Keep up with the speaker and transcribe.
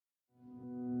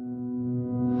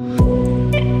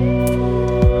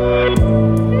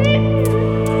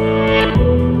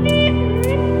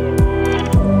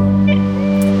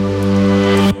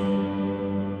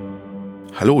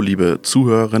liebe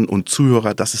Zuhörerinnen und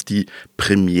Zuhörer. Das ist die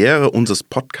Premiere unseres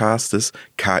Podcastes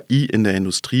KI in der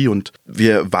Industrie und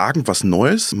wir wagen was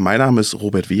Neues. Mein Name ist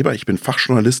Robert Weber, ich bin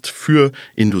Fachjournalist für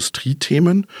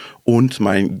Industriethemen und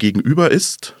mein Gegenüber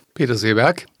ist Peter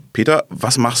Seeberg. Peter,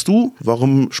 was machst du?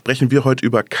 Warum sprechen wir heute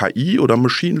über KI oder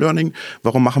Machine Learning?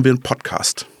 Warum machen wir einen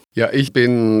Podcast? Ja, ich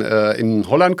bin in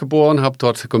Holland geboren, habe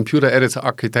dort Computer-Aided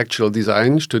Architectural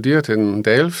Design studiert in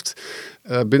Delft,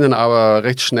 bin dann aber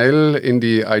recht schnell in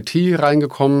die IT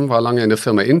reingekommen, war lange in der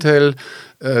Firma Intel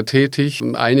tätig,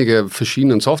 einige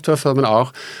verschiedenen Softwarefirmen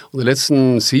auch. Und in den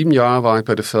letzten 7 Jahren war ich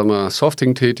bei der Firma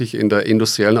Softing tätig in der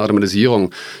industriellen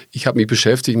Automatisierung. Ich habe mich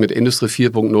beschäftigt mit Industrie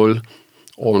 4.0.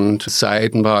 Und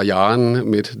seit ein paar Jahren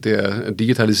mit der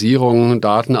Digitalisierung,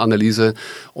 Datenanalyse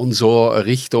und so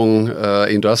Richtung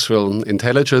Industrial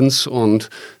Intelligence. Und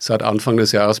seit Anfang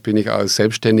des Jahres bin ich als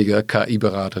selbstständiger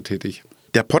KI-Berater tätig.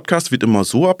 Der Podcast wird immer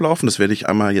so ablaufen, das werde ich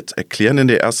einmal jetzt erklären in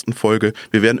der ersten Folge.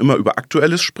 Wir werden immer über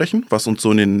Aktuelles sprechen, was uns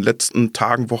so in den letzten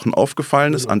Tagen, Wochen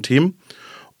aufgefallen ist an Themen.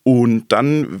 Und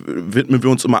dann widmen wir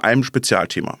uns immer einem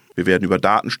Spezialthema. Wir werden über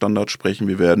Datenstandards sprechen,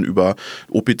 wir werden über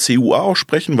OPC-UA auch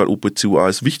sprechen, weil OPC-UA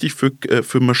ist wichtig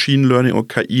für Machine Learning und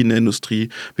KI in der Industrie.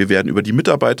 Wir werden über die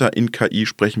Mitarbeiter in KI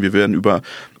sprechen, wir werden über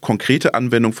konkrete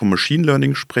Anwendungen von Machine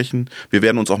Learning sprechen. Wir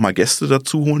werden uns auch mal Gäste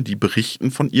dazu holen, die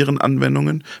berichten von ihren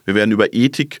Anwendungen. Wir werden über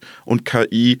Ethik und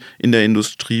KI in der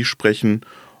Industrie sprechen.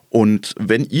 Und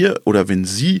wenn ihr oder wenn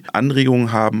Sie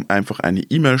Anregungen haben, einfach eine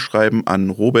E-Mail schreiben an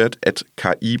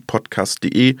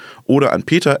robert@kipodcast.de oder an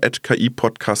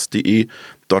peter@kipodcast.de.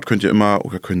 Dort könnt ihr immer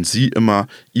oder können Sie immer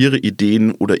Ihre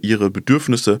Ideen oder Ihre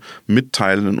Bedürfnisse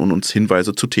mitteilen und uns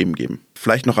Hinweise zu Themen geben.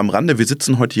 Vielleicht noch am Rande, wir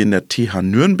sitzen heute hier in der TH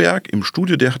Nürnberg, im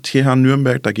Studio der TH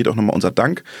Nürnberg. Da geht auch nochmal unser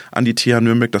Dank an die TH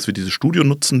Nürnberg, dass wir dieses Studio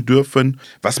nutzen dürfen.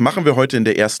 Was machen wir heute in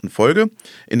der ersten Folge?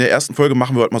 In der ersten Folge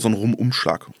machen wir heute mal so einen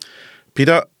Rumumschlag.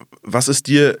 Peter, was ist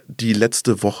dir die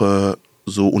letzte Woche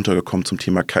so untergekommen zum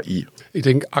Thema KI? Ich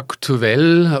denke,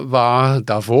 aktuell war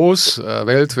Davos,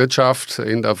 Weltwirtschaft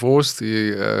in Davos,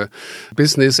 die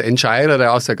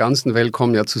Business-Entscheider aus der ganzen Welt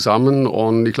kommen ja zusammen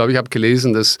und ich glaube, ich habe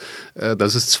gelesen, dass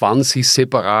es 20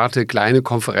 separate kleine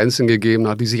Konferenzen gegeben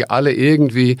hat, die sich alle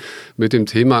irgendwie mit dem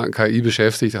Thema KI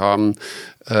beschäftigt haben.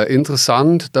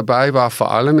 Interessant dabei war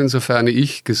vor allem, insofern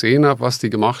ich gesehen habe, was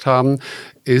die gemacht haben,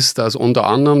 ist, dass unter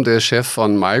anderem der Chef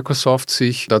von Microsoft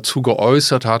sich dazu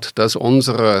geäußert hat, dass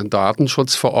unsere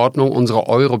Datenschutzverordnung, unsere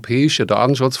europäische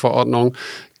Datenschutzverordnung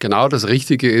genau das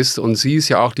Richtige ist. Und sie ist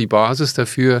ja auch die Basis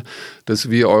dafür, dass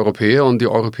wir Europäer und die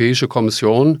Europäische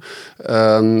Kommission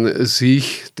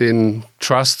sich den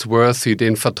trustworthy,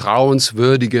 den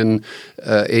vertrauenswürdigen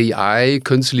AI,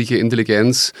 künstliche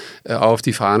Intelligenz, auf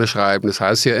die Fahne schreiben. Das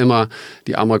heißt ja immer,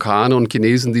 die Amerikaner und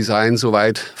Chinesen, die seien so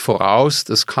weit voraus.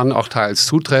 Das kann auch teils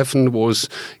zutreffen, wo es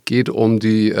geht um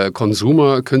die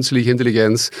Consumer, künstliche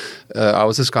Intelligenz. Aber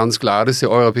es ist ganz klar, dass die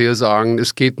Europäer sagen,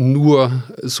 es geht nur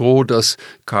so, dass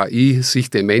KI sich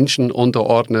dem Menschen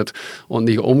unterordnet und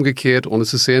nicht umgekehrt. Und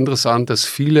es ist sehr interessant, dass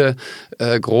viele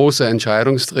große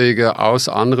Entscheidungsträger aus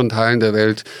anderen Teilen der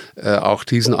Welt auch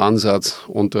diesen Ansatz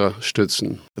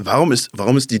unterstützen. Warum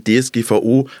ist die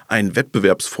DSGVO ein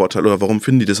Wettbewerbsvorteil oder warum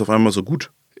finden die das auf einmal so gut?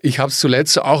 Ich habe es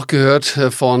zuletzt auch gehört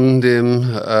von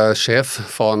dem Chef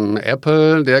von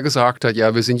Apple, der gesagt hat,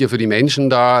 ja, wir sind ja für die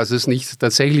Menschen da. Es ist nicht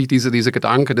tatsächlich dieser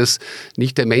Gedanke, dass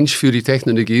nicht der Mensch für die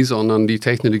Technologie, sondern die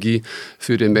Technologie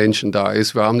für den Menschen da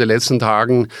ist. Wir haben in den letzten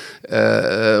Tagen,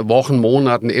 Wochen,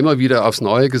 Monaten immer wieder aufs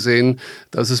Neue gesehen,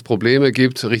 dass es Probleme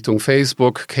gibt Richtung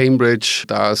Facebook, Cambridge,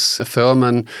 dass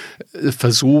Firmen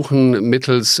versuchen,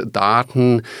 mittels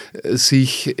Daten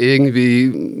sich irgendwie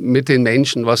mit den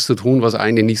Menschen was zu tun, was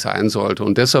eigentlich nicht sein sollte.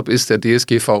 Und deshalb ist der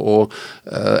DSGVO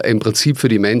im Prinzip für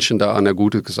die Menschen da eine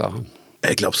gute Sache.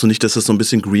 Glaubst du nicht, dass das so ein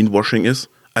bisschen Greenwashing ist?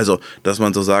 Also, dass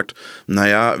man so sagt,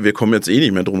 naja, wir kommen jetzt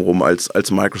nicht mehr drum rum als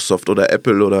Microsoft oder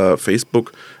Apple oder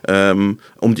Facebook,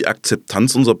 um die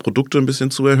Akzeptanz unserer Produkte ein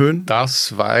bisschen zu erhöhen?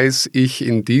 Das weiß ich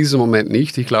in diesem Moment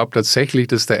nicht. Ich glaube tatsächlich,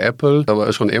 dass der Apple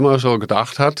aber schon immer so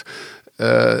gedacht hat,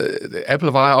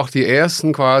 Apple war ja auch die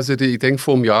ersten quasi, die, ich denke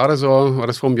vor einem Jahr so, war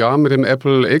das vor einem Jahr mit dem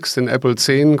Apple X, den Apple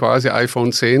 10, quasi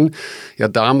iPhone 10, ja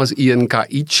damals ihren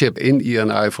KI-Chip in ihren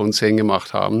iPhone 10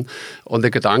 gemacht haben. Und der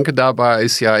Gedanke dabei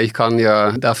ist ja, ich kann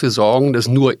ja dafür sorgen, dass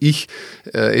nur ich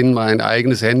in mein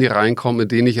eigenes Handy reinkomme,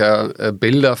 mit dem ich ja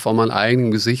Bilder von meinem eigenen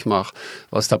Gesicht mache.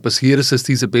 Was da passiert ist, dass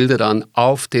diese Bilder dann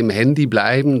auf dem Handy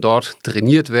bleiben, dort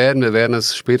trainiert werden. Wir werden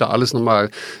es später alles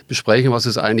nochmal besprechen, was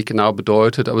es eigentlich genau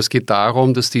bedeutet. Aber es geht darum,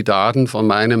 darum, dass die Daten von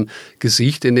meinem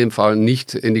Gesicht in dem Fall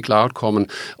nicht in die Cloud kommen.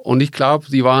 Und ich glaube,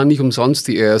 die waren nicht umsonst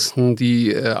die Ersten,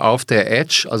 die auf der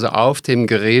Edge, also auf dem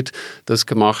Gerät, das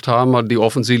gemacht haben, und die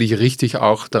offensichtlich richtig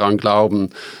auch daran glauben.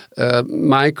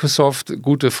 Microsoft,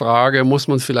 gute Frage, muss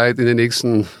man vielleicht in den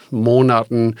nächsten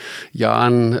Monaten,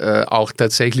 Jahren auch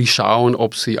tatsächlich schauen,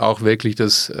 ob sie auch wirklich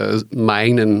das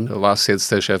meinen, was jetzt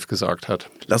der Chef gesagt hat.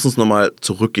 Lass uns nochmal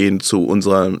zurückgehen zu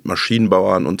unseren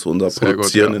Maschinenbauern und zu unserer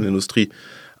produzierenden Industrie.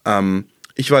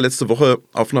 Ich war letzte Woche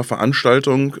auf einer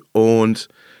Veranstaltung und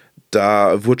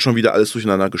da wurde schon wieder alles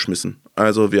durcheinander geschmissen.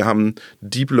 Also wir haben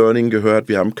Deep Learning gehört,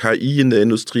 wir haben KI in der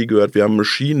Industrie gehört, wir haben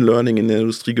Machine Learning in der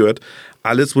Industrie gehört.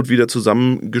 Alles wurde wieder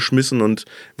zusammengeschmissen und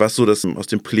was so das aus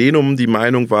dem Plenum die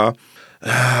Meinung war,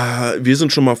 wir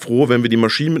sind schon mal froh, wenn wir die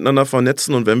Maschinen miteinander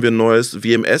vernetzen und wenn wir ein neues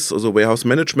WMS, also Warehouse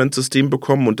Management System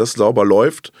bekommen und das sauber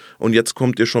läuft. Und jetzt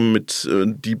kommt ihr schon mit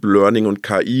Deep Learning und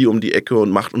KI um die Ecke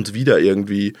und macht uns wieder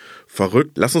irgendwie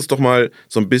verrückt. Lass uns doch mal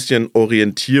so ein bisschen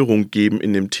Orientierung geben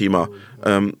in dem Thema.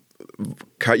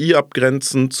 KI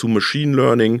abgrenzen zu Machine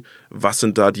Learning, was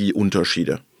sind da die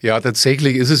Unterschiede? Ja,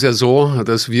 tatsächlich ist es ja so,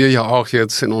 dass wir ja auch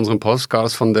jetzt in unserem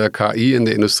Podcast von der KI in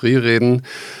der Industrie reden.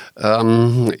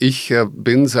 Ich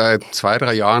bin seit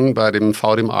 2-3 Jahren bei dem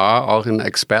VDMA auch im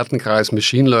Expertenkreis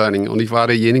Machine Learning und ich war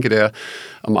derjenige, der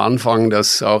am Anfang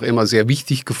das auch immer sehr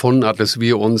wichtig gefunden hat, dass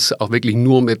wir uns auch wirklich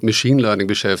nur mit Machine Learning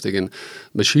beschäftigen.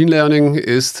 Machine Learning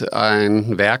ist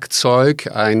ein Werkzeug,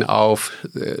 ein auf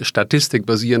Statistik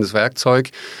basierendes Werkzeug,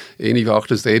 ähnlich wie auch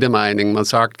das Data Mining. Man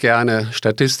sagt gerne,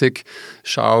 Statistik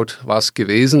schaut, was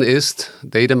gewesen ist,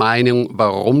 Data Mining,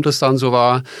 warum das dann so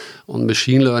war, und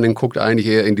Machine Learning guckt eigentlich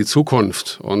eher in die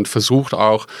Zukunft und versucht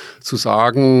auch zu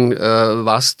sagen,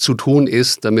 was zu tun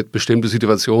ist, damit bestimmte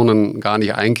Situationen gar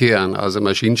nicht einkehren, also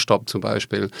Maschinenstopp zum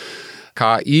Beispiel.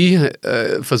 KI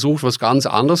versucht, was ganz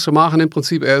anderes zu machen im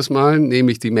Prinzip erstmal,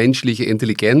 nämlich die menschliche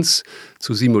Intelligenz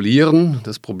zu simulieren.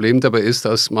 Das Problem dabei ist,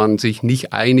 dass man sich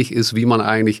nicht einig ist, wie man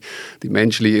eigentlich die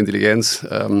menschliche Intelligenz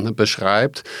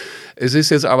beschreibt. Es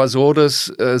ist jetzt aber so,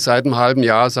 dass seit einem halben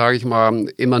Jahr, sage ich mal,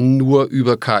 immer nur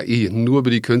über KI, nur über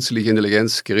die künstliche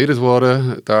Intelligenz geredet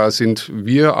wurde. Da sind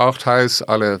wir auch teils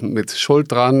alle mit Schuld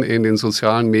dran in den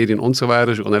sozialen Medien und so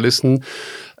weiter, Journalisten,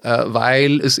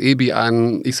 weil es eben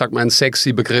ein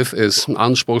sexy Begriff ist, ein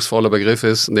anspruchsvoller Begriff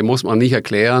ist. Den muss man nicht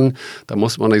erklären. Da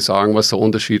muss man nicht sagen, was der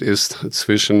Unterschied ist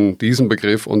zwischen diesem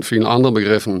Begriff und vielen anderen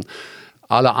Begriffen.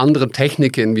 Alle anderen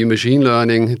Techniken wie Machine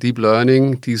Learning, Deep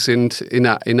Learning, die sind in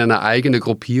einer eigenen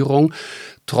Gruppierung.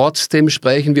 Trotzdem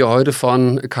sprechen wir heute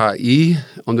von KI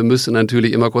und wir müssen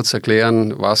natürlich immer kurz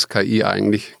erklären, was KI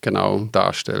eigentlich genau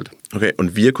darstellt. Okay,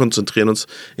 und wir konzentrieren uns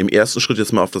im ersten Schritt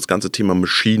jetzt mal auf das ganze Thema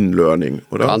Machine Learning,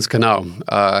 oder? Ganz genau.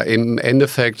 Im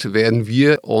Endeffekt werden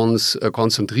wir uns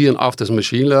konzentrieren auf das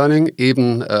Machine Learning,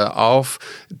 eben auf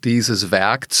dieses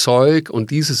Werkzeug.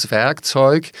 Und dieses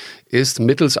Werkzeug ist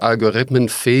mittels Algorithmen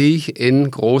fähig, in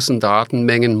großen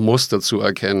Datenmengen Muster zu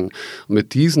erkennen. Und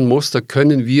mit diesen Muster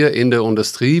können wir in der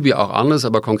Industrie, wie auch anders,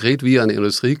 aber konkret wir in der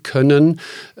Industrie, können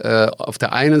auf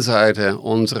der einen Seite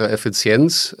unsere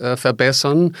Effizienz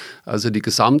verbessern, also die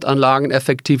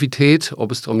Gesamtanlageneffektivität,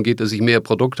 ob es darum geht, dass ich mehr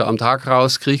Produkte am Tag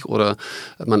rauskriege oder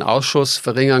meinen Ausschuss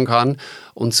verringern kann.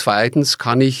 Und zweitens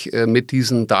kann ich mit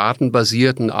diesen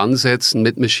datenbasierten Ansätzen,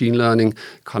 mit Machine Learning,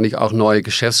 kann ich auch neue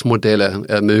Geschäftsmodelle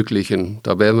ermöglichen.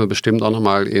 Da werden wir bestimmt auch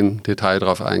nochmal in Detail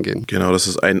drauf eingehen. Genau, das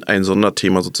ist ein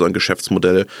Sonderthema, sozusagen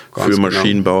Geschäftsmodelle für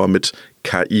Maschinenbauer mit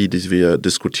KI, die wir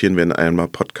diskutieren werden in einer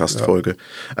Podcast-Folge.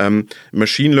 Ja.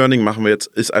 Machine Learning machen wir jetzt,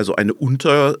 ist also ein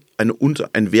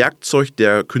Werkzeug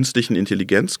der künstlichen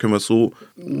Intelligenz, können wir es so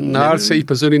nennen? Das sehe ich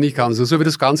persönlich nicht ganz. So wird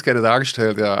es ganz gerne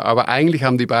dargestellt, ja. Aber eigentlich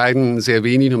haben die beiden sehr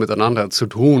wenig nur miteinander zu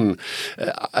tun.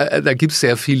 Da gibt es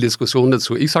sehr viel Diskussion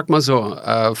dazu. Ich sag mal so,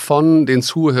 von den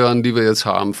Zuhörern, die wir jetzt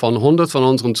haben, von 100 von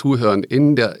unseren Zuhörern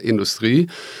in der Industrie,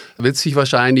 wird sich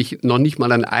wahrscheinlich noch nicht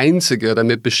mal ein einziger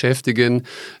damit beschäftigen,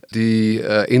 die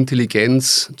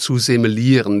Intelligenz zu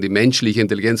simulieren, die menschliche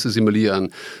Intelligenz zu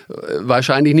simulieren.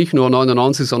 Wahrscheinlich nicht nur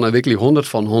 99, sondern wirklich 100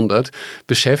 von 100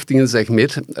 beschäftigen sich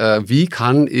mit, wie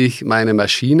kann ich meine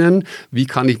Maschinen, wie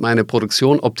kann ich meine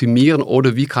Produktion optimieren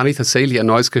oder wie kann ich tatsächlich ein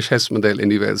neues Geschäftsmodell in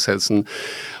die Welt setzen.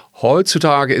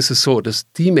 Heutzutage ist es so,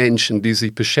 dass die Menschen, die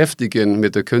sich beschäftigen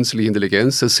mit der künstlichen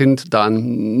Intelligenz, das sind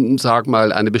dann, sag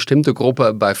mal, eine bestimmte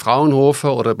Gruppe bei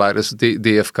Fraunhofer oder bei der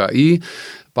DFKI,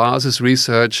 Basis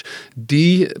Research,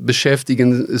 die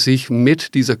beschäftigen sich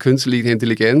mit dieser künstlichen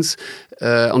Intelligenz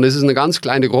und es ist eine ganz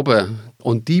kleine Gruppe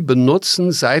und die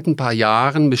benutzen seit ein paar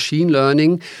Jahren Machine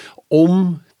Learning,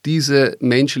 um diese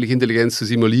menschliche Intelligenz zu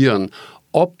simulieren.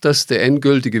 Ob das der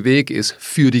endgültige Weg ist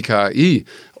für die KI,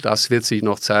 das wird sich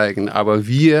noch zeigen. Aber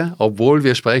wir, obwohl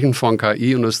wir sprechen von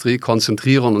KI-Industrie,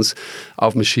 konzentrieren uns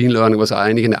auf Machine Learning, was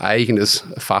eigentlich ein eigenes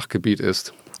Fachgebiet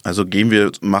ist. Also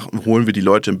holen wir die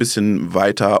Leute ein bisschen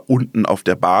weiter unten auf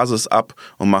der Basis ab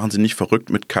und machen sie nicht verrückt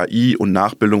mit KI und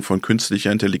Nachbildung von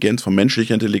künstlicher Intelligenz, von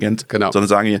menschlicher Intelligenz, sondern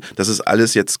sagen hier, das ist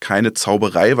alles jetzt keine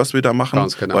Zauberei, was wir da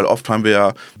machen, weil oft haben wir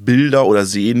ja Bilder oder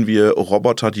sehen wir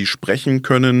Roboter, die sprechen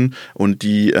können und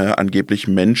die angeblich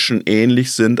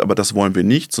menschenähnlich sind, aber das wollen wir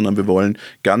nicht, sondern wir wollen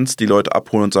ganz die Leute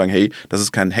abholen und sagen, hey, das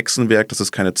ist kein Hexenwerk, das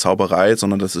ist keine Zauberei,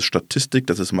 sondern das ist Statistik,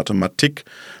 das ist Mathematik,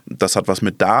 das hat was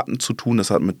mit Daten zu tun, das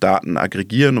hat mit Daten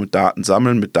aggregieren und mit Daten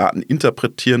sammeln, mit Daten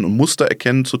interpretieren und Muster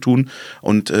erkennen zu tun.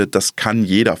 Und das kann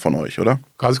jeder von euch, oder?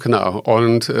 Ganz genau.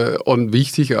 Und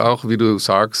wichtig auch, wie du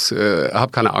sagst,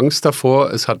 hab keine Angst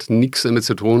davor. Es hat nichts damit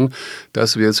zu tun,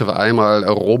 dass wir jetzt auf einmal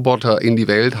Roboter in die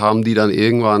Welt haben, die dann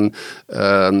irgendwann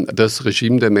das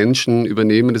Regime der Menschen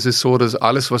übernehmen. Das ist so, dass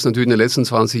alles, was natürlich in den letzten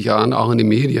 20 Jahren auch in den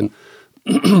Medien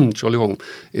Entschuldigung,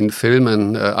 in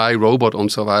Filmen, iRobot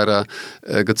und so weiter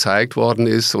gezeigt worden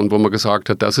ist und wo man gesagt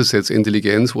hat, das ist jetzt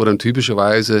Intelligenz, wo dann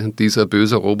typischerweise dieser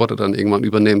böse Roboter dann irgendwann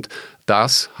übernimmt.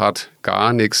 Das hat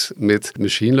gar nichts mit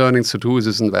Machine Learning zu tun. Es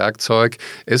ist ein Werkzeug.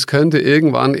 Es könnte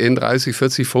irgendwann in 30,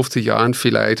 40, 50 Jahren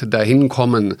vielleicht dahin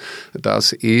kommen,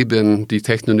 dass eben die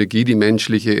Technologie die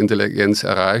menschliche Intelligenz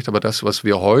erreicht. Aber das, was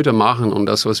wir heute machen und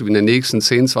das, was wir in den nächsten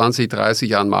 10, 20,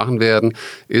 30 Jahren machen werden,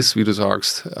 ist, wie du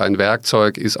sagst, ein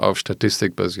Werkzeug, ist auf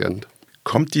Statistik basierend.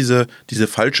 Kommt diese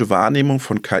falsche Wahrnehmung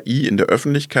von KI in der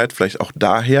Öffentlichkeit vielleicht auch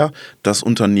daher, dass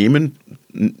Unternehmen,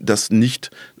 dass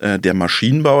nicht der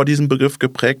Maschinenbauer diesen Begriff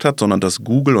geprägt hat, sondern dass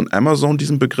Google und Amazon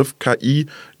diesen Begriff KI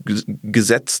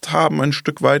gesetzt haben ein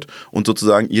Stück weit und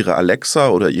sozusagen ihre Alexa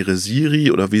oder ihre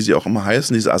Siri oder wie sie auch immer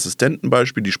heißen, diese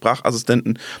Assistentenbeispiele, die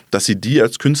Sprachassistenten, dass sie die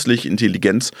als künstliche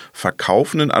Intelligenz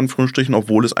verkaufen, in Anführungsstrichen,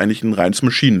 obwohl es eigentlich ein reines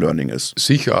Machine Learning ist.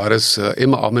 Sicher hat es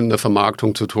immer auch mit einer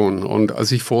Vermarktung zu tun. Und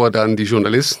als ich vorher dann die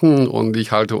Journalisten und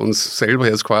ich halte uns selber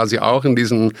jetzt quasi auch in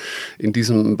diesem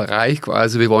Bereich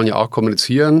quasi, wir wollen ja auch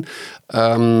kommunizieren.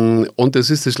 Und das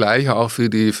ist das Gleiche auch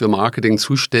für Marketing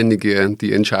Zuständige,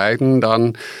 die entscheiden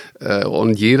dann,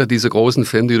 und jeder dieser großen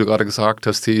Firmen, die du gerade gesagt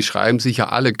hast, die schreiben sich ja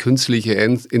alle künstliche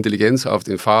Intelligenz auf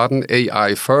den Faden,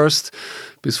 AI first.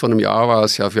 Bis vor einem Jahr war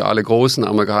es ja für alle großen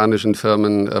amerikanischen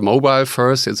Firmen Mobile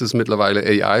first, jetzt ist es mittlerweile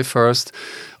AI first.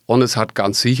 Und es hat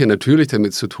ganz sicher natürlich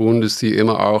damit zu tun, dass die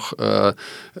immer auch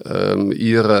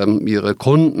ihre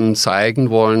Kunden zeigen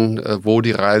wollen, wo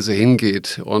die Reise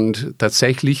hingeht. Und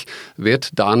tatsächlich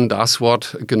wird dann das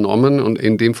Wort genommen und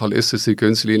in dem Fall ist es die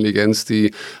künstliche Intelligenz,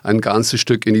 die ein ganzes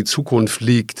Stück in die Zukunft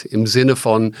liegt. Im Sinne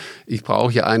von, ich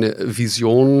brauche ja eine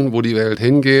Vision, wo die Welt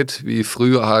hingeht, wie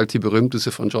früher halt die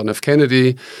berühmteste von John F.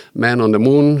 Kennedy, Man on the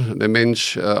Moon, der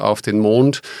Mensch auf den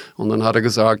Mond. Und dann hat er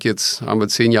gesagt, jetzt haben wir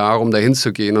 10 Jahre, um dahin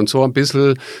zu gehen. Und so ein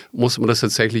bisschen muss man das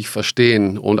tatsächlich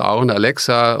verstehen. Und auch in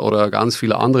Alexa oder ganz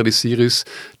viele andere, die Siris,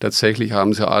 tatsächlich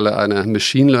haben sie alle eine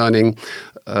Machine Learning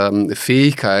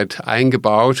Fähigkeit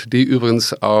eingebaut, die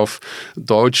übrigens auf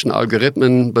deutschen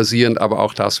Algorithmen basieren, aber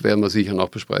auch das werden wir sicher noch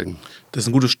besprechen. Das ist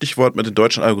ein gutes Stichwort mit den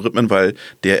deutschen Algorithmen, weil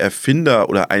der Erfinder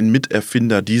oder ein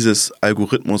Miterfinder dieses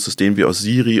Algorithmus, den wir aus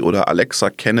Siri oder Alexa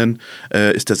kennen,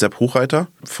 ist der Sepp Hochreiter.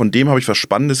 Von dem habe ich was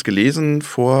Spannendes gelesen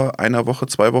vor einer Woche,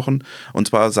 2 Wochen. Und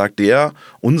zwar sagt der,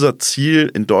 unser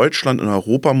Ziel in Deutschland und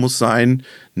Europa muss sein,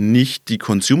 nicht die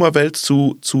Consumer-Welt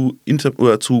zu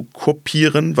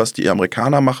kopieren, was die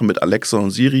Amerikaner machen mit Alexa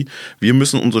und Siri. Wir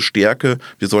müssen unsere Stärke,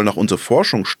 wir sollen auch unsere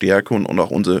Forschungsstärke und auch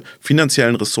unsere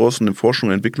finanziellen Ressourcen in Forschung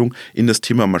und Entwicklung in das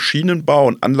Thema Maschinenbau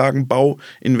und Anlagenbau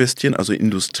investieren, also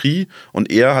Industrie.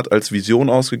 Und er hat als Vision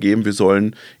ausgegeben, wir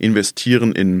sollen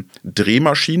investieren in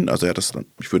Drehmaschinen, also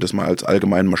ich würde das mal als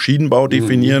allgemeinen Maschinenbau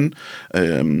definieren,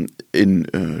 in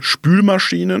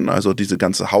Spülmaschinen, also diese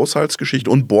ganze Haushaltsgeschichte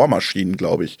und Bohrmaschinen,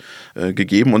 glaube ich,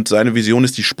 gegeben. Und seine Vision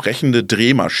ist die sprechende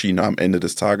Drehmaschine am Ende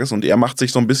des Tages. Und er macht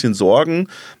sich so ein bisschen Sorgen,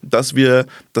 dass wir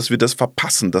das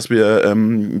verpassen, dass wir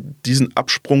diesen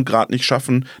Absprung gerade nicht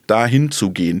schaffen, dahin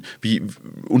zu gehen. Wie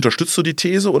unterstützt du die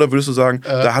These oder würdest du sagen,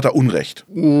 da hat er Unrecht?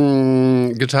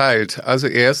 Geteilt. Also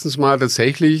erstens mal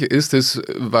tatsächlich ist es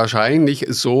wahrscheinlich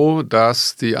so,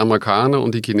 dass die Amerikaner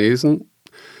und die Chinesen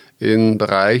im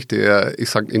Bereich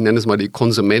ich nenne es mal die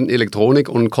Konsumentenelektronik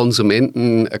und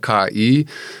Konsumenten-KI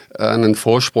einen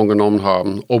Vorsprung genommen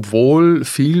haben, obwohl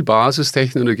viel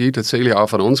Basistechnologie tatsächlich auch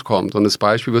von uns kommt. Und das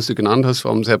Beispiel, was du genannt hast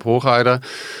vom Sepp Hochreiter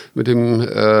mit dem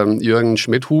Jürgen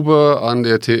Schmidhuber an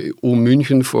der TU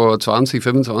München vor 20,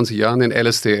 25 Jahren den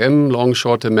LSTM, Long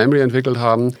Short-Term Memory, entwickelt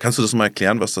haben. Kannst du das mal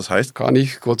erklären, was das heißt? Kann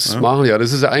ich kurz machen. Ja,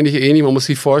 das ist eigentlich ähnlich. Man muss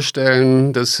sich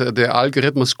vorstellen, dass der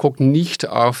Algorithmus guckt nicht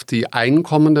auf die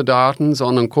einkommenden Daten,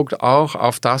 sondern guckt auch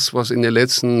auf das, was in den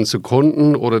letzten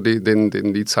Sekunden oder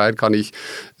die Zeit kann ich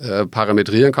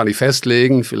parametrieren, kann ich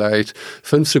festlegen, vielleicht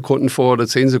 5 Sekunden vor oder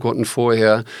 10 Sekunden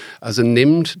vorher. Also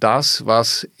nimmt das,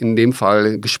 was in dem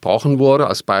Fall gesprochen wurde,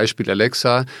 als Beispiel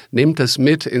Alexa, nimmt das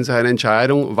mit in seine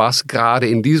Entscheidung, was gerade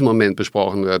in diesem Moment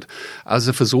besprochen wird.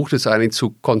 Also versucht es eigentlich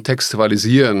zu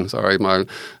kontextualisieren, sage ich mal.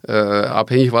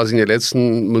 Abhängig, was ich in der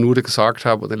letzten Minute gesagt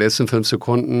habe oder den letzten 5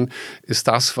 Sekunden, ist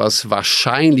das, was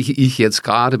wahrscheinlich ich jetzt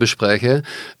gerade bespreche,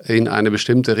 in eine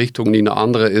bestimmte Richtung, die eine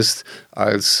andere ist,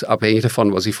 als abhängig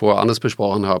davon, was ich vorher anders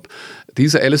besprochen habe.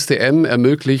 Dieser LSTM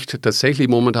ermöglicht tatsächlich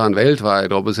momentan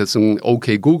weltweit, ob es jetzt ein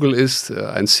OK Google ist,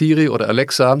 ein Siri oder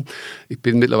Alexa. Ich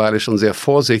bin mittlerweile schon sehr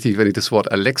vorsichtig, wenn ich das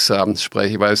Wort Alexa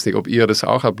spreche. Ich weiß nicht, ob ihr das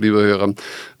auch habt, liebe Hörer,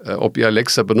 ob ihr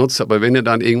Alexa benutzt. Aber wenn ihr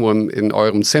dann irgendwo in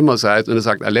eurem Zimmer seid und ihr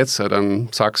sagt Alexa, dann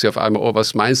sagt sie auf einmal, oh,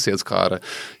 was meinst du jetzt gerade?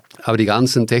 Aber die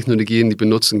ganzen Technologien, die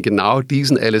benutzen genau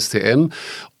diesen LSTM.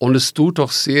 Und es tut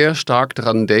doch sehr stark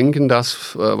daran denken,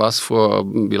 dass was vor,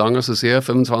 wie lange ist es her,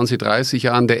 25, 30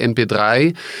 Jahren der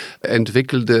MP3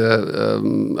 entwickelte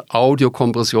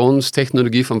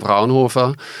Audiokompressionstechnologie von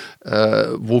Fraunhofer,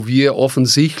 wo wir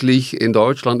offensichtlich in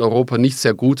Deutschland, Europa nicht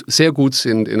sehr gut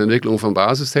sind in der Entwicklung von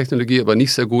Basistechnologie, aber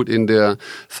nicht sehr gut in der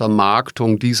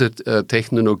Vermarktung dieser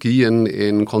Technologien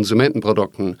in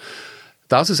Konsumentenprodukten.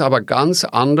 Das ist aber ganz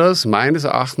anders, meines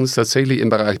Erachtens tatsächlich im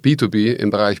Bereich B2B. Im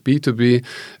Bereich B2B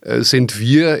sind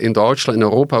wir in Deutschland, in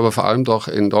Europa, aber vor allem doch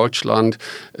in Deutschland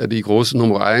die große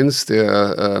Nummer 1,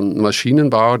 der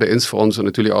Maschinenbau. Der ist für uns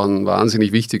natürlich auch ein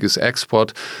wahnsinnig wichtiges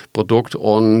Exportprodukt.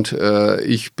 Und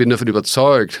ich bin davon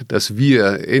überzeugt, dass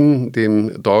wir in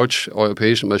dem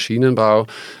deutsch-europäischen Maschinenbau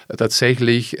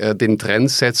tatsächlich den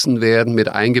Trend setzen werden mit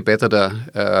eingebetteter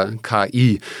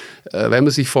KI. Wenn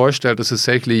man sich vorstellt, dass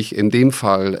tatsächlich in dem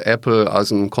Fall Apple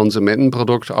als ein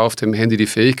Konsumentenprodukt auf dem Handy die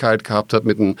Fähigkeit gehabt hat,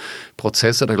 mit einem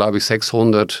Prozessor, der glaube ich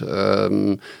 600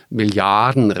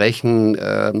 Milliarden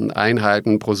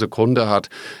Recheneinheiten pro Sekunde hat,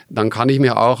 dann kann ich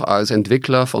mir auch als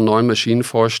Entwickler von neuen Maschinen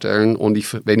vorstellen und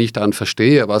wenn ich dann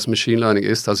verstehe, was Machine Learning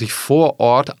ist, dass ich vor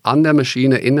Ort an der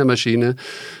Maschine, in der Maschine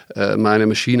meine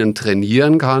Maschinen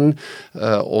trainieren kann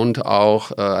und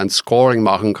auch ein Scoring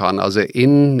machen kann, also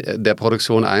in der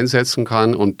Produktion einsetzen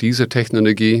kann und diese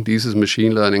Technologie, dieses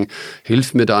Machine Learning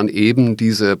hilft mir dann eben,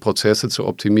 diese Prozesse zu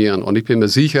optimieren. Und ich bin mir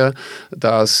sicher,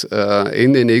 dass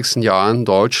in den nächsten Jahren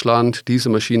Deutschland diese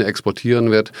Maschine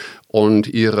exportieren wird und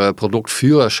ihre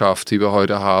Produktführerschaft, die wir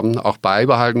heute haben, auch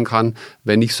beibehalten kann,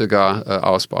 wenn nicht sogar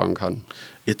ausbauen kann.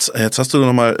 Jetzt hast du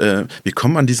noch mal, wir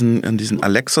kommen an diesen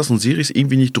Alexas und Siris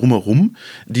irgendwie nicht drumherum.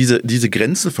 Diese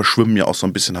Grenzen verschwimmen ja auch so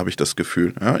ein bisschen, habe ich das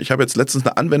Gefühl. Ja, ich habe jetzt letztens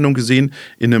eine Anwendung gesehen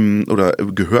oder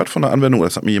gehört von einer Anwendung, oder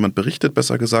das hat mir jemand berichtet,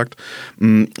 besser gesagt.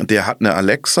 Der hat eine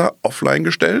Alexa offline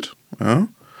gestellt, ja,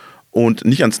 und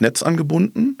nicht ans Netz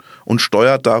angebunden und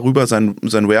steuert darüber sein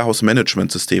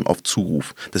Warehouse-Management-System auf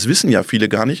Zuruf. Das wissen ja viele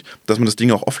gar nicht, dass man das Ding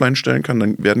auch offline stellen kann.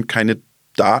 Dann werden keine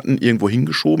Daten irgendwo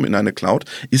hingeschoben in eine Cloud.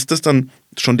 Ist das dann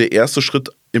schon der erste Schritt,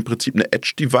 im Prinzip eine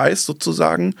Edge-Device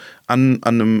sozusagen an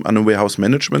einem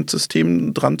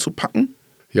Warehouse-Management-System dran zu packen?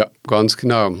 Ja, ganz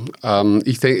genau.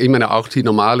 Ich meine, auch die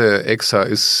normale EXA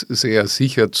ist sehr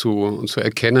sicher zu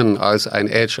erkennen als ein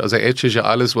Edge. Also Edge ist ja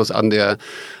alles, was an der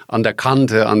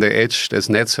Kante, an der Edge des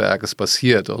Netzwerkes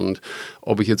passiert. Und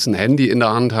ob ich jetzt ein Handy in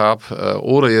der Hand habe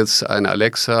oder jetzt eine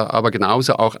Alexa, aber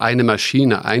genauso auch eine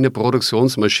Maschine, eine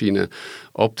Produktionsmaschine,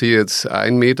 ob die jetzt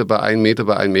 1 Meter bei 1 Meter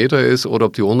bei 1 Meter ist oder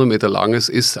ob die 100 Meter lang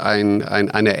ist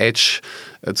eine Edge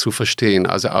zu verstehen,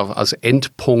 also auch als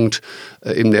Endpunkt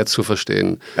im Netz zu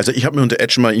verstehen. Also ich habe mir unter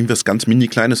Edge mal irgendwas ganz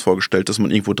mini-Kleines vorgestellt, dass man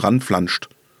irgendwo dran flanscht.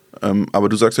 Aber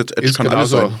du sagst jetzt, Edge ist kann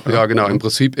alles sein. Ja, genau. Im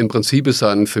Prinzip ist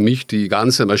dann für mich die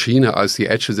ganze Maschine als die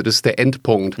Edge, das ist der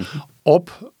Endpunkt.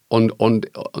 Und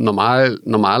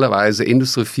normalerweise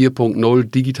Industrie 4.0,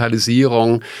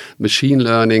 Digitalisierung, Machine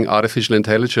Learning, Artificial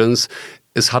Intelligence,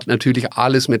 es hat natürlich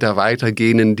alles mit der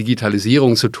weitergehenden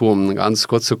Digitalisierung zu tun. Ganz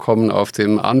kurz zu kommen auf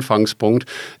den Anfangspunkt.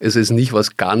 Es ist nicht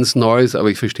was ganz Neues, aber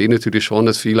ich verstehe natürlich schon,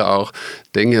 dass viele auch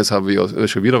denken, jetzt haben wir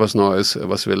schon wieder was Neues,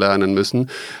 was wir lernen müssen.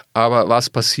 Aber was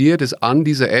passiert ist an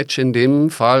dieser Edge in dem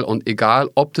Fall, und egal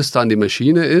ob das dann die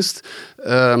Maschine ist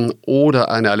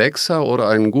oder eine Alexa oder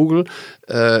ein Google,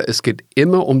 es geht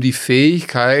immer um die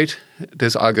Fähigkeit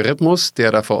des Algorithmus,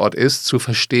 der da vor Ort ist, zu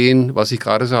verstehen, was ich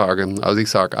gerade sage. Also ich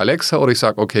sage Alexa oder ich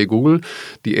sage, okay Google,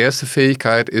 die erste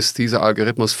Fähigkeit ist, dieser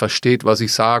Algorithmus versteht, was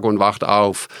ich sage und wacht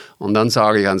auf. Und dann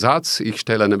sage ich einen Satz, ich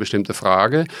stelle eine bestimmte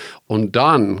Frage und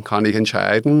dann kann ich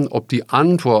entscheiden, ob die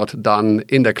Antwort dann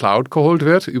in der Cloud geholt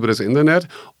wird, über das Internet,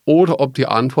 oder ob die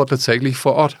Antwort tatsächlich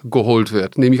vor Ort geholt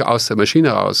wird, nämlich aus der Maschine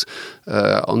raus.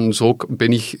 Und so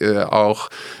bin ich auch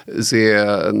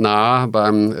sehr nah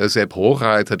beim Sepp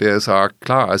Hochreiter, der sagt,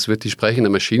 klar, es wird die sprechende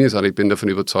Maschine sein. Ich bin davon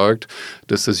überzeugt,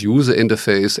 dass das User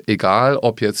Interface, egal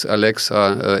ob jetzt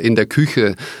Alexa in der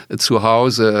Küche, zu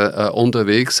Hause,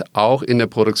 unterwegs, auch in der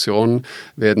Produktion,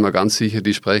 werden wir ganz sicher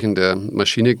die sprechende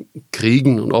Maschine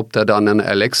kriegen. Und ob da dann eine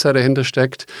Alexa dahinter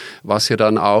steckt, was ja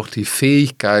dann auch die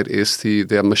Fähigkeit ist,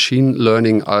 der Machine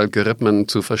Learning Algorithmen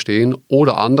zu verstehen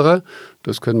oder andere,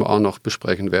 das können wir auch noch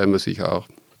besprechen, werden wir sicher auch.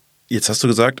 Jetzt hast du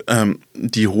gesagt,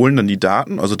 die holen dann die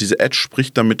Daten, also diese Edge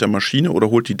spricht dann mit der Maschine oder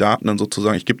holt die Daten dann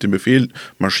sozusagen, ich gebe den Befehl,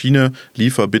 Maschine,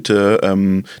 liefer bitte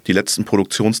die letzten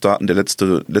Produktionsdaten der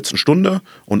letzten Stunde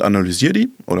und analysiere die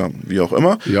oder wie auch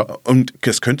immer. Ja. Und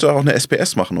das könnte auch eine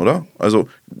SPS machen, oder? Also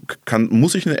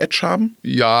muss ich eine Edge haben?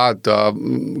 Ja, da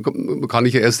kann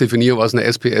ich ja erst definieren, was eine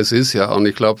SPS ist. Ja. Und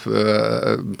ich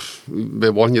glaube,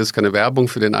 wir wollen jetzt keine Werbung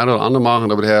für den einen oder anderen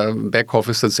machen, aber der Herr Beckhoff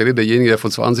ist tatsächlich derjenige, der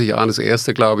vor 20 Jahren das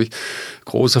erste, glaube ich,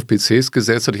 groß auf PCs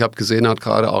gesetzt hat. Ich habe gesehen, er hat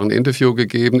gerade auch ein Interview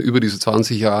gegeben über diese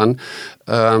 20 Jahren.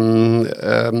 Eine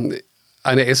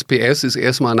SPS ist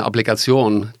erstmal eine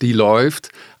Applikation, die läuft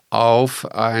auf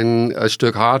ein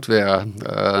Stück Hardware.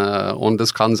 Und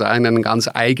das kann sein ein ganz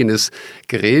eigenes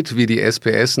Gerät, wie die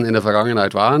SPS in der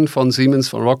Vergangenheit waren, von Siemens,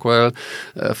 von Rockwell,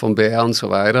 von BR und so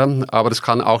weiter. Aber das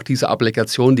kann auch diese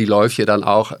Applikation, die läuft ja dann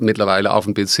auch mittlerweile auf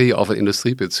dem PC, auf einem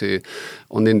Industrie-PC.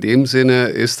 Und in dem Sinne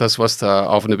ist das, was da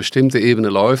auf eine bestimmte Ebene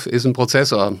läuft, ist ein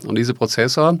Prozessor. Und dieser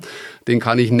Prozessor, den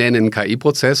kann ich nennen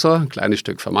KI-Prozessor, kleines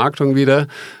Stück Vermarktung wieder.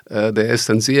 Der ist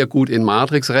dann sehr gut in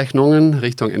Matrix-Rechnungen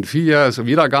Richtung Nvidia, also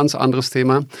wieder ganz anderes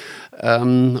Thema.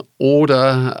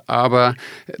 Oder aber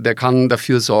der kann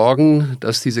dafür sorgen,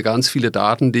 dass diese ganz viele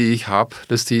Daten, die ich habe,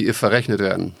 dass die verrechnet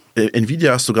werden.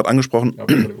 Nvidia hast du gerade angesprochen. Ja,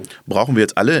 brauchen wir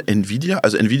jetzt alle Nvidia?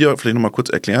 Also Nvidia, vielleicht nochmal kurz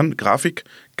erklären,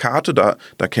 Grafikkarte, da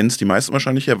kennen es die meisten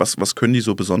wahrscheinlich ja. Was können die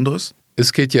so Besonderes?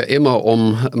 Es geht ja immer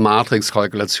um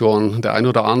Matrixkalkulation. Der eine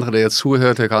oder andere, der jetzt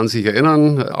zuhört, der kann sich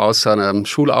erinnern aus seiner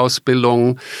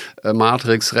Schulausbildung.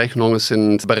 Matrixrechnungen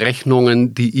sind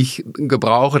Berechnungen, die ich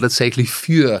gebrauche tatsächlich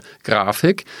für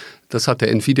Grafik. Das hat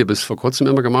der Nvidia bis vor kurzem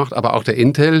immer gemacht, aber auch der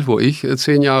Intel, wo ich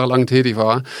 10 Jahre lang tätig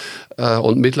war.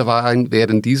 Und mittlerweile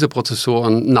werden diese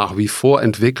Prozessoren nach wie vor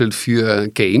entwickelt für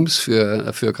Games,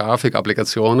 für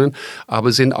Grafikapplikationen,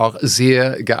 aber sind auch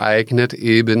sehr geeignet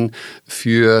eben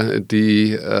für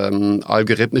die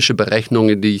algorithmische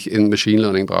Berechnungen, die ich in Machine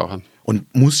Learning brauche. Und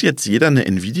muss jetzt jeder eine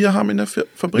Nvidia haben in der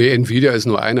Fabrik? Nee, Nvidia ist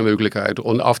nur eine Möglichkeit.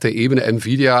 Und auf der Ebene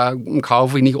Nvidia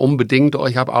kaufe ich nicht unbedingt.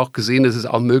 Ich habe auch gesehen, das ist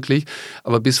auch möglich.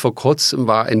 Aber bis vor kurzem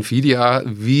war Nvidia,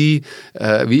 wie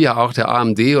ja auch der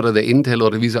AMD oder der Intel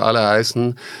oder wie sie alle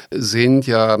heißen, sind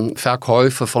ja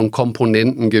Verkäufer von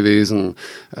Komponenten gewesen.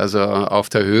 Also auf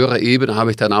der höheren Ebene habe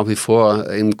ich dann nach wie vor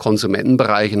im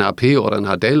Konsumentenbereich ein HP oder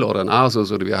ein Dell oder ein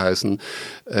Asus oder wie heißen.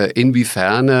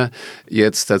 Inwiefern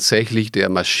jetzt tatsächlich der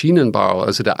Maschinenbau,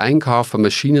 also der Einkauf von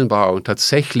Maschinenbau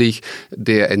tatsächlich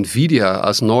der Nvidia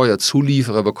als neuer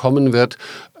Zulieferer bekommen wird,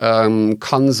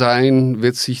 kann sein,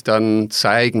 wird sich dann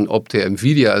zeigen, ob der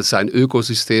Nvidia sein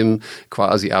Ökosystem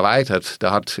quasi erweitert.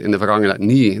 Der hat in der Vergangenheit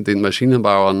nie den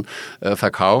Maschinenbauern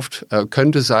verkauft.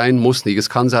 Könnte sein, muss nicht. Es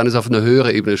kann sein, dass es auf einer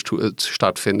höheren Ebene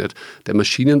stattfindet. Der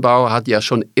Maschinenbauer hat ja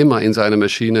schon immer in seiner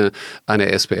Maschine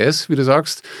eine SPS, wie du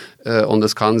sagst. Und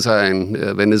es kann sein,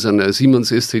 wenn es eine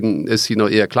Siemens ist sie noch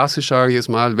eher klassisch, sage ich jetzt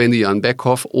mal. Wenn die ein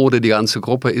Beckhoff oder die ganze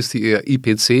Gruppe ist die eher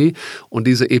IPC. Und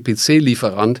dieser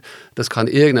EPC-Lieferant, das kann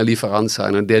irgendein Lieferant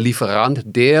sein. Und der Lieferant,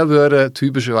 der würde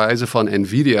typischerweise von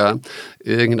Nvidia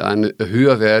irgendeinen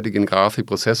höherwertigen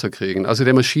Grafikprozessor kriegen. Also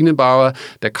der Maschinenbauer,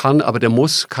 der kann, aber der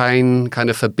muss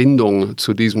keine Verbindung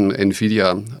zu diesem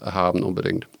Nvidia haben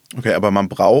unbedingt. Okay, aber man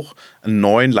braucht einen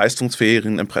neuen,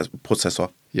 leistungsfähigen Prozessor.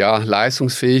 Ja,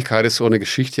 Leistungsfähigkeit ist so eine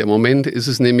Geschichte. Im Moment ist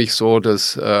es nämlich so,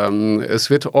 dass es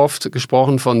wird oft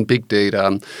gesprochen von Big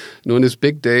Data. Nun ist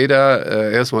Big Data,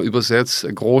 erstmal übersetzt,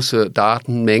 große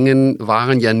Datenmengen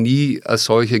waren ja nie als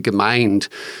solche gemeint.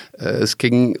 Es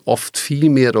ging oft viel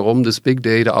mehr darum, dass Big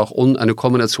Data auch eine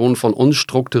Kombination von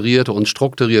unstrukturierte und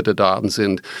strukturierte Daten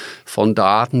sind. Von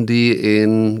Daten, die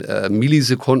in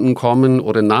Millisekunden kommen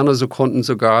oder Nanosekunden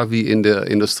sogar, wie in der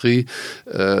Industrie,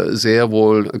 sehr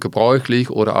wohl gebräuchlich,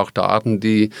 oder auch Daten,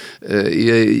 die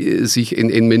eher sich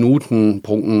in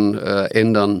Minutenpunkten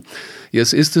ändern.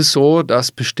 Jetzt ist es so,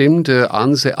 dass bestimmte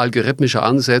algorithmische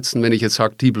Ansätze, wenn ich jetzt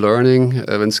sage Deep Learning,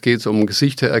 wenn es geht um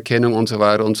Gesichtererkennung und so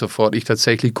weiter und so fort, ich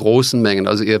tatsächlich großen Mengen,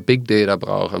 also eher Big Data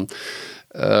brauche.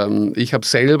 Ich habe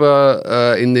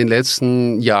selber in den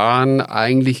letzten Jahren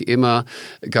eigentlich immer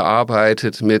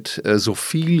gearbeitet mit so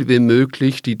viel wie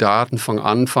möglich die Daten von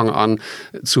Anfang an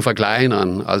zu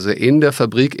verkleinern. Also in der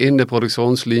Fabrik, in der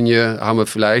Produktionslinie haben wir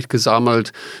vielleicht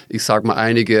gesammelt, ich sage mal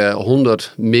einige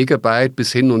 100 Megabyte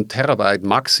bis hin und Terabyte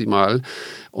maximal.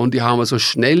 Und die haben wir so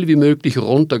schnell wie möglich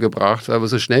runtergebracht, weil wir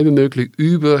so schnell wie möglich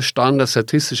über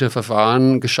standardstatistische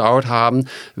Verfahren geschaut haben,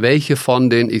 welche von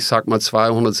den, ich sag mal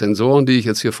 200 Sensoren, die ich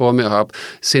jetzt hier vor mir habe,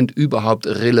 sind überhaupt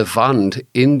relevant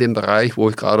in dem Bereich, wo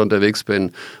ich gerade unterwegs bin.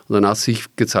 Und dann hat sich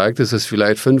gezeigt, dass es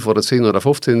vielleicht 5 oder 10 oder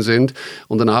 15 sind.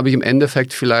 Und dann habe ich im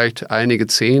Endeffekt vielleicht einige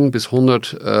 10 bis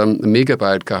 100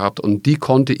 Megabyte gehabt. Und die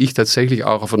konnte ich tatsächlich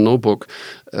auch auf ein Notebook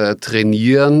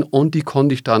trainieren, und die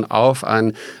konnte ich dann auf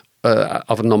einen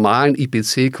normalen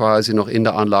IPC quasi noch in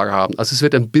der Anlage haben. Also es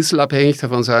wird ein bisschen abhängig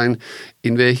davon sein,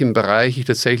 in welchem Bereich ich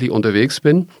tatsächlich unterwegs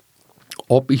bin,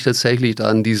 ob ich tatsächlich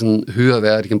dann diesen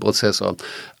höherwertigen Prozessor.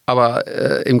 Aber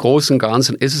im Großen und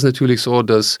Ganzen ist es natürlich so,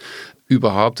 dass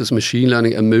überhaupt das Machine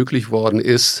Learning ermöglicht worden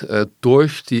ist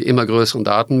durch die immer größeren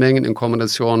Datenmengen in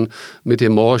Kombination mit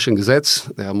dem Moore'schen Gesetz.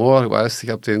 Der Herr Moore, du weißt, ich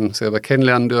habe den selber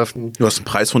kennenlernen dürfen. Du hast einen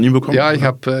Preis von ihm bekommen? Ja, ich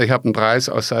hab einen Preis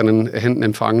aus seinen Händen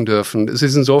empfangen dürfen. Es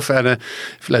ist insofern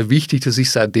vielleicht wichtig, dass ich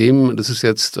seitdem, das ist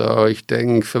jetzt, ich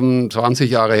denke,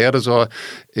 25 Jahre her oder so,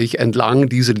 ich entlang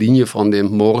diese Linie von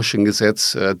dem Moore'schen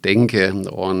Gesetz denke.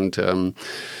 Und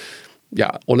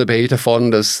ja, unabhängig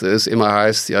davon, dass es immer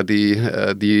heißt, ja,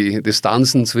 die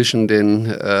Distanzen zwischen den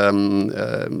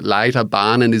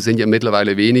Leiterbahnen, die sind ja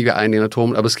mittlerweile weniger ein in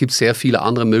Atomen, aber es gibt sehr viele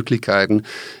andere Möglichkeiten.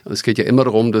 Es geht ja immer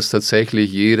darum, dass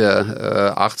tatsächlich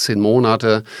jede 18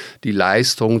 Monate die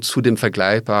Leistung zu dem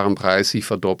vergleichbaren Preis sich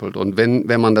verdoppelt. Und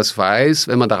wenn man das weiß,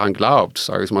 wenn man daran glaubt,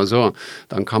 sage ich es mal so,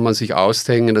 dann kann man sich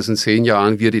ausdenken, dass in 10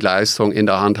 Jahren wir die Leistung in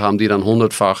der Hand haben, die dann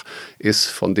 100-fach ist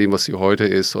von dem, was sie heute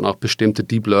ist, und auch bestimmte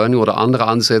Deep Learning oder andere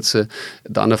Ansätze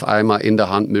dann auf einmal in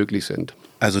der Hand möglich sind.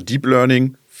 Also Deep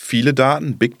Learning, viele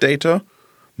Daten, Big Data,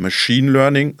 Machine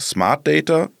Learning, Smart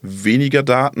Data, weniger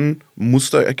Daten,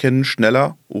 Muster erkennen,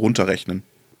 schneller, runterrechnen.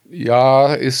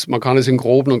 Ja, man kann es im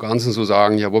Groben und Ganzen so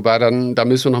sagen. Ja, wobei da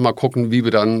müssen wir nochmal gucken, wie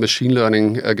wir dann Machine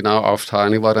Learning genau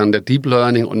aufteilen, weil dann der Deep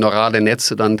Learning und neurale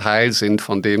Netze dann Teil sind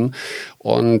von dem.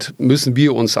 Und müssen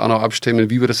wir uns auch noch abstimmen,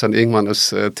 wie wir das dann irgendwann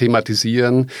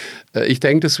thematisieren. Ich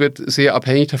denke, das wird sehr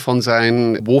abhängig davon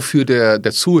sein, wofür der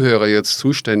Zuhörer jetzt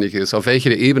zuständig ist, auf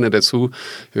welcher Ebene der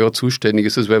Zuhörer zuständig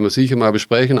ist. Das werden wir sicher mal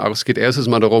besprechen. Aber es geht erstens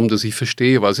mal darum, dass ich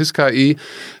verstehe, was ist KI,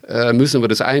 müssen wir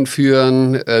das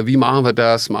einführen, wie machen wir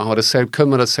das, machen wir das selbst, können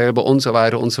wir das selber und so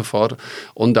weiter und so fort.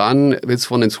 Und dann wird es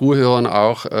von den Zuhörern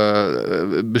auch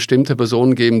bestimmte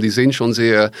Personen geben, die sind schon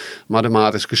sehr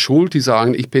mathematisch geschult, die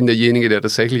sagen, ich bin derjenige, der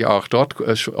tatsächlich auch dort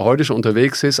heute schon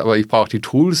unterwegs ist, aber ich brauche die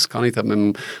Tools, kann ich das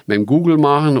mit dem Google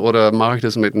machen oder mache ich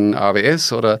das mit einem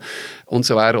AWS oder und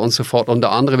so weiter und so fort. Und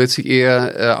der andere wird sich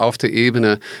eher auf der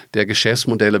Ebene der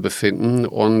Geschäftsmodelle befinden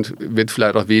und wird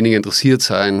vielleicht auch weniger interessiert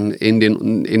sein in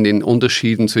den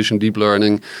Unterschieden zwischen Deep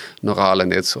Learning, neurale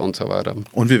Netze und so weiter.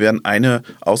 Und wir werden eine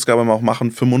Ausgabe auch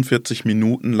machen, 45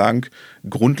 Minuten lang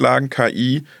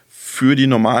Grundlagen-KI für die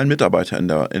normalen Mitarbeiter in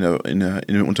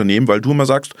den Unternehmen, weil du immer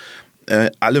sagst,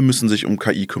 alle müssen sich um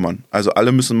KI kümmern. Also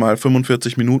alle müssen mal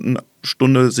 45 Minuten,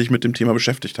 Stunde sich mit dem Thema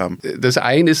beschäftigt haben. Das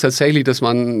eine ist tatsächlich, dass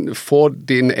man vor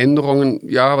den Änderungen,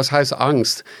 ja, was heißt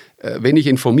Angst? Wenn ich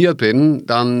informiert bin,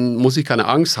 dann muss ich keine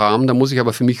Angst haben, dann muss ich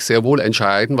aber für mich sehr wohl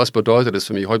entscheiden, was bedeutet das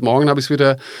für mich. Heute Morgen habe ich es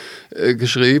wieder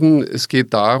geschrieben, es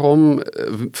geht darum,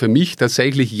 für mich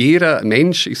tatsächlich jeder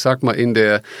Mensch, ich sag mal in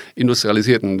der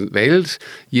industrialisierten Welt,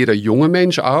 jeder junge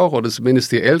Mensch auch, oder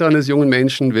zumindest die Eltern des jungen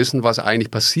Menschen wissen, was eigentlich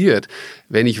passiert.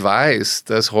 Wenn ich weiß,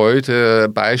 dass heute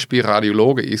Beispiel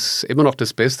Radiologe ist immer noch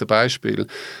das beste Beispiel,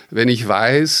 wenn ich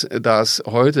weiß, dass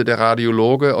heute der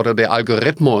Radiologe oder der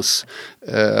Algorithmus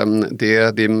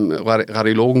der dem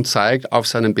Radiologen zeigt auf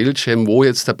seinem Bildschirm, wo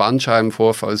jetzt der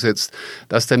Bandscheibenvorfall sitzt,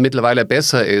 dass der mittlerweile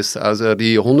besser ist. Also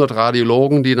die 100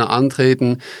 Radiologen, die da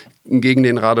antreten, gegen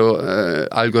den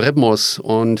Algorithmus,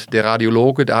 und der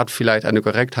Radiologe, der hat vielleicht eine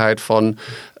Korrektheit von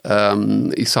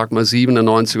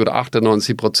 97 oder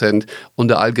 98%, und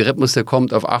der Algorithmus, der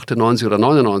kommt auf 98 oder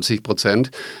 99%,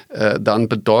 dann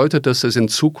bedeutet das, dass in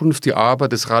Zukunft die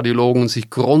Arbeit des Radiologen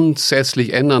sich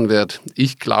grundsätzlich ändern wird.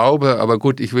 Ich glaube, aber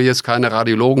gut, ich will jetzt keine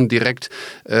Radiologen direkt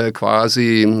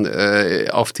quasi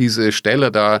auf diese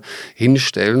Stelle da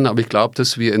hinstellen, aber ich glaube,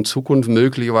 dass wir in Zukunft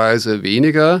möglicherweise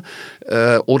weniger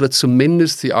oder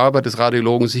zumindest die Arbeit des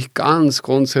Radiologen sich ganz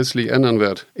grundsätzlich ändern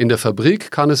wird. In der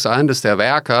Fabrik kann es sein, dass der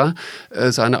Werker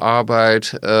seine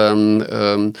Arbeit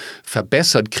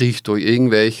verbessert kriegt durch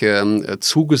irgendwelche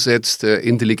zugesetzte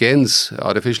Intelligenz,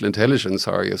 Artificial Intelligence,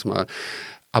 sage ich jetzt mal.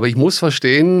 Aber ich muss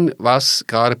verstehen, was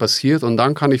gerade passiert, und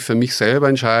dann kann ich für mich selber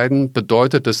entscheiden,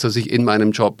 bedeutet das, dass ich in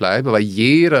meinem Job bleibe, weil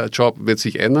jeder Job wird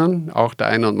sich ändern, auch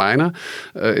deiner und meiner,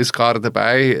 ist gerade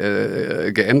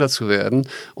dabei, geändert zu werden.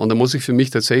 Und da muss ich für mich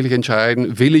tatsächlich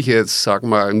entscheiden, will ich jetzt, sag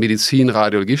mal, Medizin,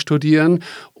 Radiologie studieren,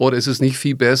 oder ist es nicht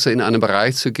viel besser, in einen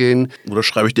Bereich zu gehen? Oder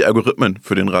schreibe ich die Algorithmen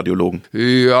für den Radiologen?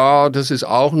 Ja, das ist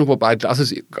auch nur, wobei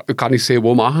kann ich sehr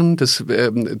wohl machen. Es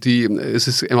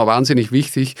ist immer wahnsinnig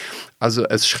wichtig. Also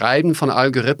das Schreiben von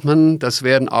Algorithmen, das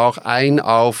werden auch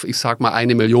ich sag mal,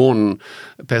 1 Million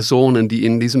Personen, die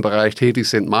in diesem Bereich tätig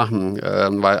sind, machen.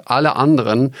 Weil alle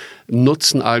anderen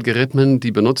nutzen Algorithmen,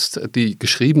 die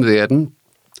geschrieben werden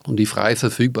und die frei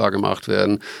verfügbar gemacht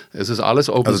werden. Es ist alles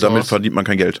Open Source. Also damit verdient man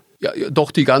kein Geld? Ja,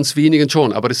 doch, die ganz wenigen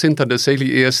schon. Aber das sind dann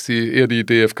tatsächlich eher die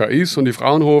DFKIs und die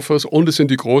Fraunhofers, und es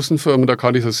sind die großen Firmen, da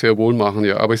kann ich das sehr wohl machen.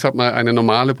 Ja. Aber ich sag mal, eine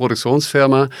normale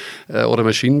Produktionsfirma oder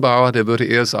Maschinenbauer, der würde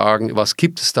eher sagen, was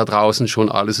gibt es da draußen schon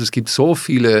alles? Es gibt so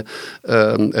viele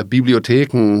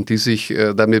Bibliotheken, die sich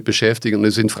damit beschäftigen, und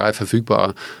die sind frei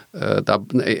verfügbar.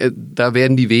 Da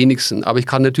werden die wenigsten. Aber ich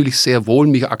kann natürlich sehr wohl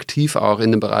mich aktiv auch in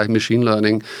dem Bereich Machine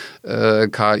Learning,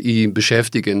 KI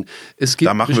beschäftigen.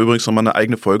 Da machen wir übrigens nochmal eine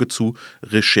eigene Folge zu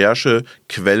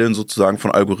Recherchequellen sozusagen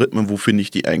von Algorithmen. Wo finde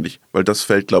ich die eigentlich? Weil das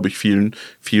fällt, glaube ich,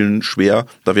 vielen schwer.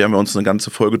 Da werden wir uns eine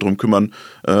ganze Folge drum kümmern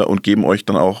und geben euch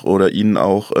dann auch oder Ihnen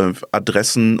auch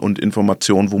Adressen und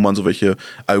Informationen, wo man so welche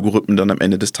Algorithmen dann am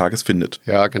Ende des Tages findet.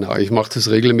 Ja, genau. Ich mache das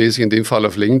regelmäßig, in dem Fall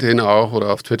auf LinkedIn auch, oder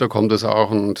auf Twitter kommt das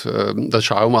auch, und da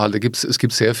schauen wir halt. Es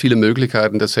gibt sehr viele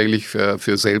Möglichkeiten tatsächlich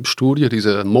für Selbststudie,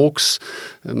 diese MOOCs,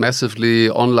 Massively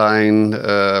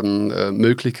Online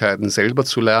Möglichkeiten selber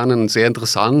zu lernen. Sehr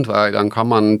interessant, weil dann kann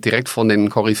man direkt von den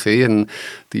Koryphäen,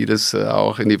 die das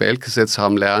auch in die Welt gesetzt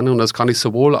haben, lernen. Und das kann ich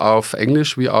sowohl auf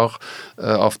Englisch wie auch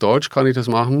auf Deutsch kann ich das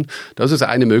machen. Das ist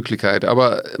eine Möglichkeit.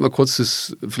 Aber mal kurz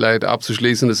das vielleicht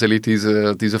abzuschließen, tatsächlich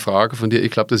diese Frage von dir.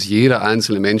 Ich glaube, dass jeder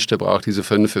einzelne Mensch, der braucht diese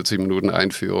 45 Minuten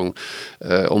Einführung.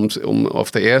 Um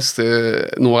auf der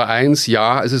erste Nummer 1,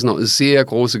 ja, es ist noch eine sehr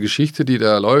große Geschichte, die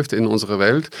da läuft in unserer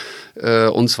Welt.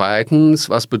 Und zweitens,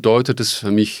 was bedeutet das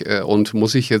für mich? Und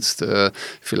muss ich jetzt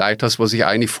vielleicht das, was ich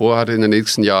eigentlich vorhatte in den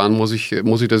nächsten Jahren, muss ich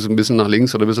das ein bisschen nach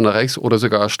links oder ein bisschen nach rechts oder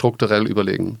sogar strukturell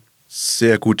überlegen?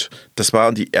 Sehr gut. Das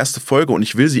war die erste Folge, und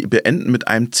ich will sie beenden mit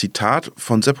einem Zitat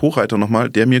von Sepp Hochreiter nochmal,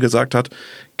 der mir gesagt hat,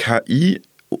 KI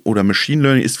oder Machine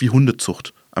Learning ist wie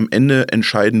Hundezucht. Am Ende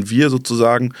entscheiden wir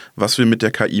sozusagen, was wir mit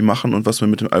der KI machen und was wir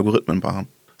mit dem Algorithmen machen.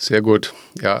 Sehr gut.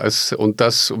 Ja,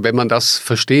 wenn man das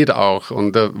versteht auch,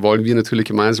 und da wollen wir natürlich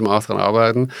gemeinsam auch dran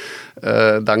arbeiten,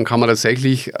 dann kann man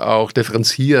tatsächlich auch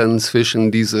differenzieren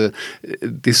zwischen diesem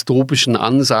dystopischen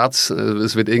Ansatz,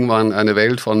 es wird irgendwann eine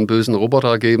Welt von bösen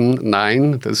Robotern geben.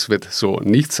 Nein, das wird so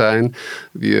nicht sein.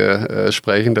 Wir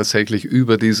sprechen tatsächlich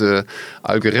über diesen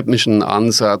algorithmischen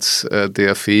Ansatz,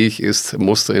 der fähig ist,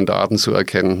 Muster in Daten zu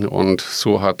erkennen. Und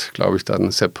so hat, glaube ich,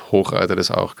 dann Sepp Hochreiter das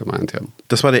auch gemeint. Ja.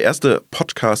 Das war der erste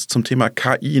Podcast zum Thema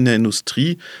KI in der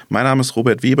Industrie. Mein Name ist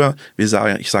Robert Weber. Ich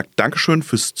sage Dankeschön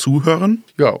fürs Zuhören.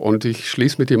 Ja, und ich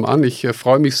schließe mit ihm an. Ich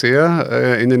freue mich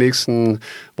sehr, in den nächsten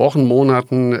Wochen,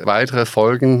 Monaten weitere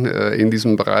Folgen in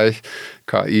diesem Bereich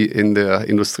KI in der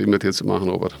Industrie mit dir zu machen,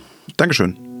 Robert.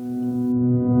 Dankeschön.